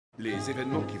Les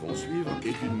événements qui vont suivre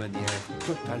et d'une manière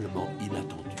totalement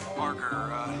inattendue. Parker,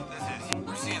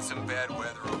 we're seeing some bad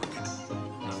weather over here.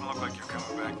 Doesn't look like you're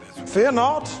coming back this week. Fear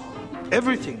not.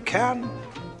 Everything can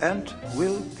and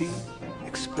will be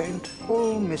explained.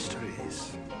 All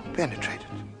mysteries penetrated.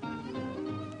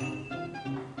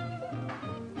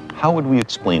 How would we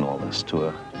explain all this to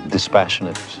a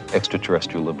dispassionate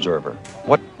extraterrestrial observer?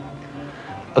 What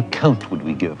account would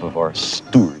we give of our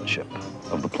stewardship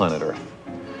of the planet Earth?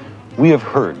 We have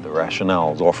heard the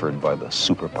rationales offered by the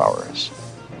superpowers.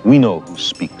 We know who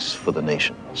speaks for the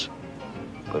nations,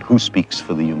 but who speaks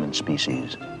for the human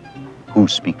species? Who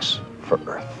speaks for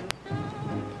Earth?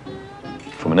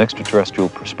 From an extraterrestrial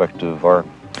perspective, our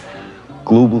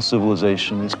global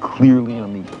civilization is clearly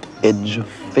on the edge of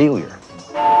failure.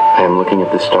 I am looking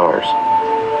at the stars.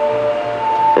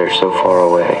 They're so far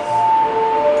away,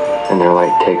 and their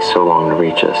light takes so long to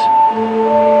reach us.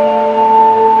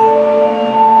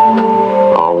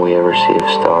 All we ever see of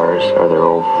stars are their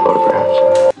old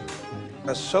photographs.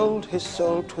 Has sold his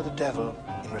soul to the devil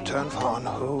in return for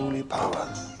unholy power.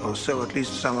 Or so at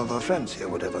least some of our friends here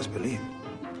would have us believe.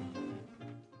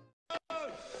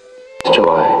 It's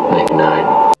July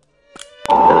 99,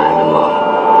 and I am in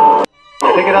love.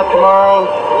 Pick it up tomorrow.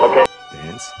 Okay.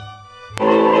 Dance?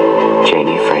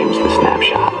 Janie frames the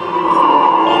snapshot.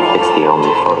 It's the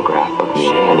only photograph of me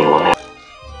anyone has.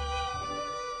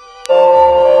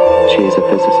 She is a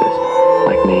physicist,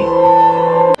 like me.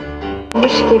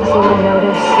 Wish gives a little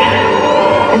notice.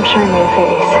 I'm showing my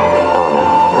face. Oh no,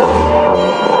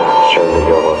 I'm sure that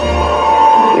you'll look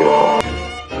beautiful.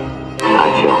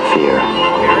 I feel fear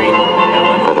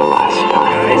for the last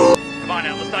time. Come on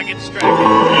now, let's not get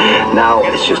distracted. Now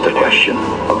it's just a question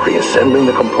of reassembling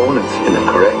the components in the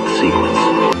correct sequence.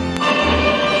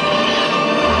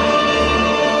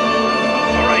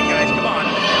 All right, guys, come on.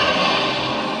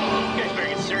 You guys better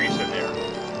get serious in there.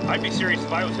 I'd be serious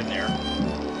if I was in there.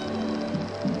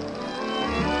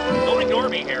 Don't ignore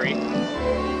me, Harry.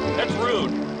 That's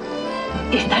rude.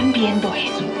 Están viendo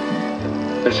eso.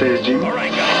 Ese es Jim. All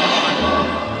right, guys, come on.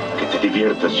 Que te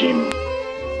diviertas, Jim.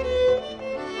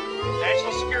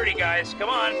 National security, guys. Come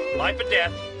on. Life and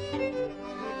death.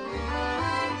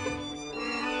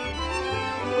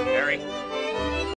 Harry.